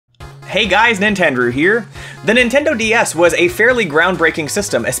Hey guys, Nintendrew here. The Nintendo DS was a fairly groundbreaking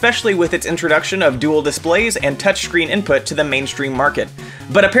system, especially with its introduction of dual displays and touchscreen input to the mainstream market.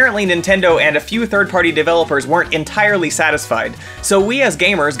 But apparently Nintendo and a few third-party developers weren't entirely satisfied, so we as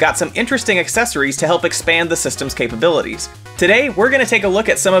gamers got some interesting accessories to help expand the system's capabilities. Today, we're going to take a look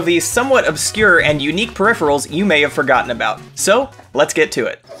at some of these somewhat obscure and unique peripherals you may have forgotten about. So, let's get to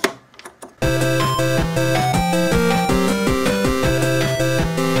it.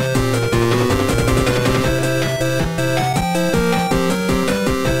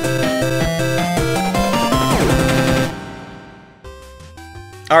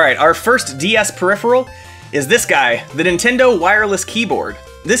 Alright, our first DS peripheral is this guy, the Nintendo Wireless Keyboard.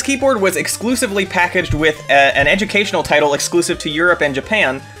 This keyboard was exclusively packaged with an educational title exclusive to Europe and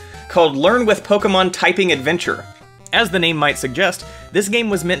Japan called Learn with Pokemon Typing Adventure. As the name might suggest, this game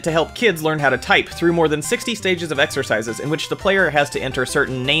was meant to help kids learn how to type through more than 60 stages of exercises in which the player has to enter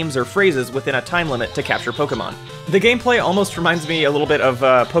certain names or phrases within a time limit to capture Pokemon. The gameplay almost reminds me a little bit of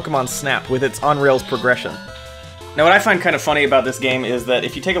Pokemon Snap with its on-rails progression. Now what I find kind of funny about this game is that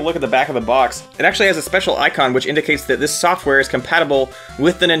if you take a look at the back of the box, it actually has a special icon which indicates that this software is compatible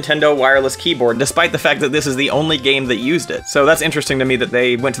with the Nintendo Wireless Keyboard, despite the fact that this is the only game that used it. So that's interesting to me that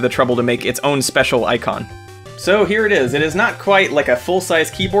they went to the trouble to make its own special icon. So here it is. It is not quite like a full-size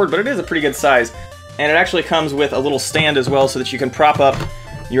keyboard, but it is a pretty good size. And it actually comes with a little stand as well so that you can prop up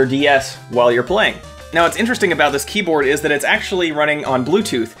your DS while you're playing. Now what's interesting about this keyboard is that it's actually running on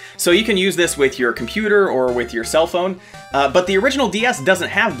Bluetooth, so you can use this with your computer or with your cell phone, but the original DS doesn't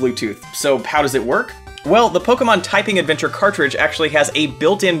have Bluetooth, so how does it work? Well, the Pokemon Typing Adventure cartridge actually has a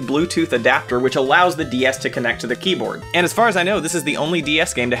built-in Bluetooth adapter which allows the DS to connect to the keyboard. And as far as I know, this is the only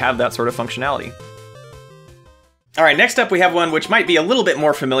DS game to have that sort of functionality. Alright, next up we have one which might be a little bit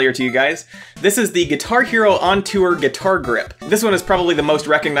more familiar to you guys. This is the Guitar Hero On Tour Guitar Grip. This one is probably the most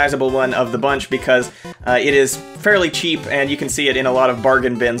recognizable one of the bunch because it is fairly cheap and you can see it in a lot of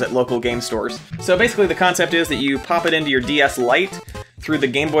bargain bins at local game stores. So basically the concept is that you pop it into your DS Lite through the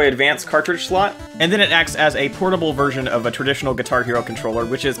Game Boy Advance cartridge slot, and then it acts as a portable version of a traditional Guitar Hero controller,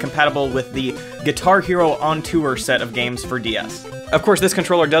 which is compatible with the Guitar Hero On Tour set of games for DS. Of course, this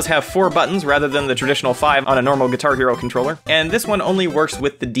controller does have 4 buttons rather than the traditional 5 on a normal Guitar Hero controller, and this one only works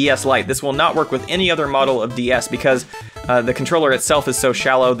with the DS Lite. This will not work with any other model of DS because the controller itself is so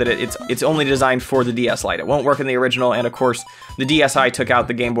shallow that it's only designed for the DS Lite. It won't work in the original, and of course, the DSi took out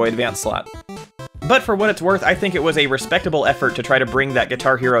the Game Boy Advance slot. But for what it's worth, I think it was a respectable effort to try to bring that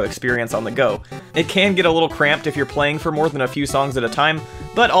Guitar Hero experience on the go. It can get a little cramped if you're playing for more than a few songs at a time,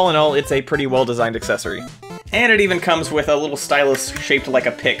 but all in all, it's a pretty well-designed accessory. And it even comes with a little stylus shaped like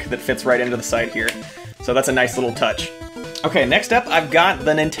a pick that fits right into the side here. So that's a nice little touch. Okay, next up, I've got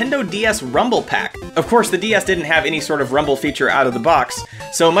the Nintendo DS Rumble Pack. Of course, the DS didn't have any sort of rumble feature out of the box,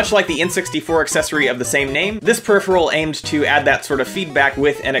 so much like the N64 accessory of the same name, this peripheral aimed to add that sort of feedback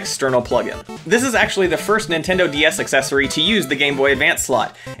with an external plugin. This is actually the first Nintendo DS accessory to use the Game Boy Advance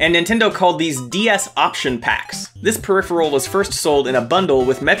slot, and Nintendo called these DS Option Packs. This peripheral was first sold in a bundle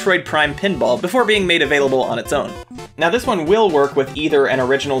with Metroid Prime Pinball before being made available on its own. Now this one will work with either an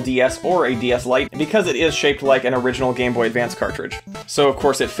original DS or a DS Lite because it is shaped like an original Game Boy Advance cartridge. So of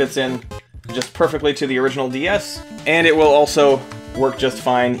course it fits in just perfectly to the original DS, and it will also work just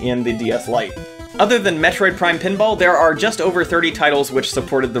fine in the DS Lite. Other than Metroid Prime Pinball, there are just over 30 titles which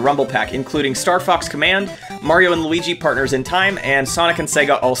supported the Rumble Pack, including Star Fox Command, Mario & Luigi Partners in Time, and Sonic &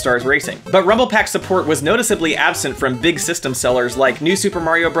 Sega All-Stars Racing. But Rumble Pack support was noticeably absent from big system sellers like New Super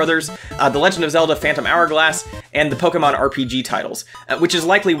Mario Bros., The Legend of Zelda Phantom Hourglass, and the Pokemon RPG titles, which is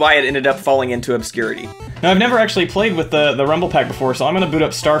likely why it ended up falling into obscurity. Now, I've never actually played with the Rumble Pack before, so I'm going to boot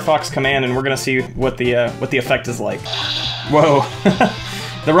up Star Fox Command and we're going to see what the effect is like. Whoa.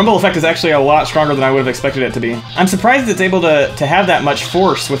 The rumble effect is actually a lot stronger than I would have expected it to be. I'm surprised it's able to have that much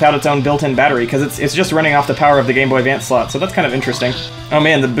force without its own built-in battery, because it's just running off the power of the Game Boy Advance slot, so that's kind of interesting. Oh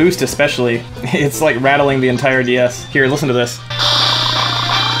man, the boost especially. It's like rattling the entire DS. Here, listen to this.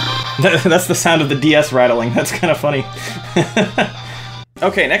 That's the sound of the DS rattling. That's kind of funny.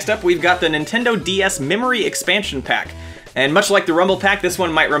 Okay, next up we've got the Nintendo DS Memory Expansion Pack. And much like the Rumble Pack, this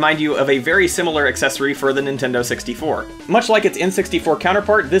one might remind you of a very similar accessory for the Nintendo 64. Much like its N64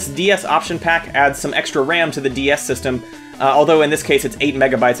 counterpart, this DS Option Pack adds some extra RAM to the DS system, although in this case it's 8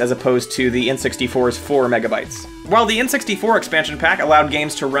 megabytes as opposed to the N64's 4 megabytes. While the N64 expansion pack allowed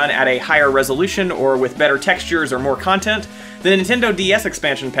games to run at a higher resolution or with better textures or more content, the Nintendo DS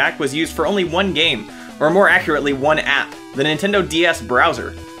expansion pack was used for only one game, or more accurately, one app, the Nintendo DS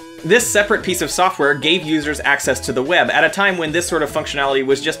Browser. This separate piece of software gave users access to the web at a time when this sort of functionality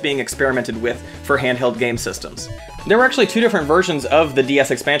was just being experimented with for handheld game systems. There were actually 2 different versions of the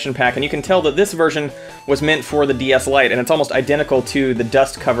DS expansion pack, and you can tell that this version was meant for the DS Lite, and it's almost identical to the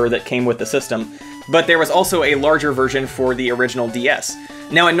dust cover that came with the system. But there was also a larger version for the original DS.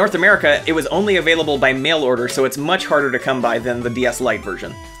 Now in North America, it was only available by mail order, so it's much harder to come by than the DS Lite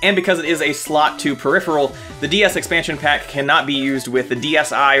version. And because it is a slot to peripheral, the DS expansion pack cannot be used with the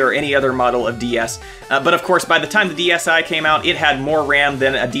DSi or any other model of DS. But of course, by the time the DSi came out, it had more RAM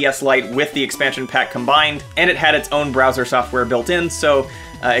than a DS Lite with the expansion pack combined, and it had its own browser software built in, so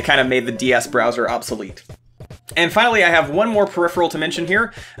it kind of made the DS browser obsolete. And finally, I have one more peripheral to mention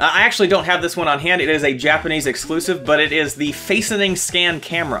here. I actually don't have this one on hand. It is a Japanese exclusive, but it is the Facening Scan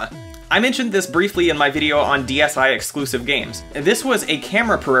Camera. I mentioned this briefly in my video on DSi exclusive games. This was a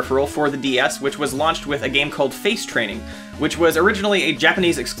camera peripheral for the DS, which was launched with a game called Face Training, which was originally a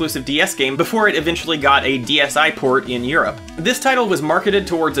Japanese exclusive DS game before it eventually got a DSi port in Europe. This title was marketed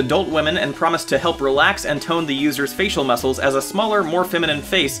towards adult women and promised to help relax and tone the user's facial muscles, as a smaller, more feminine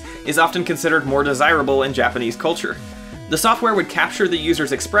face is often considered more desirable in Japanese culture. The software would capture the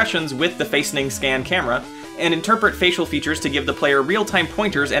user's expressions with the Facening Scan Camera, and interpret facial features to give the player real-time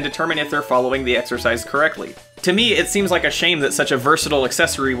pointers and determine if they're following the exercise correctly. To me, it seems like a shame that such a versatile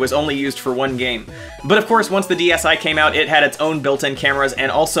accessory was only used for one game. But of course, once the DSi came out, it had its own built-in cameras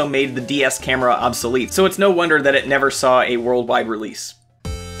and also made the DS camera obsolete, so it's no wonder that it never saw a worldwide release.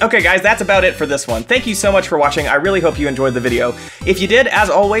 Okay guys, that's about it for this one. Thank you so much for watching. I really hope you enjoyed the video. If you did, as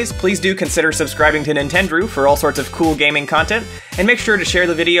always, please do consider subscribing to Nintendrew for all sorts of cool gaming content, and make sure to share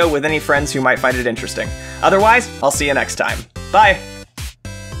the video with any friends who might find it interesting. Otherwise, I'll see you next time. Bye!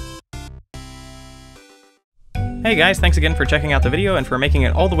 Hey guys, thanks again for checking out the video and for making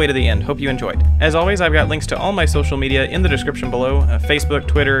it all the way to the end. Hope you enjoyed. As always, I've got links to all my social media in the description below, Facebook,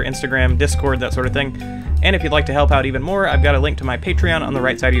 Twitter, Instagram, Discord, that sort of thing. And if you'd like to help out even more, I've got a link to my Patreon on the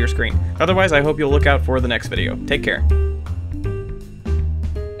right side of your screen. Otherwise, I hope you'll look out for the next video. Take care.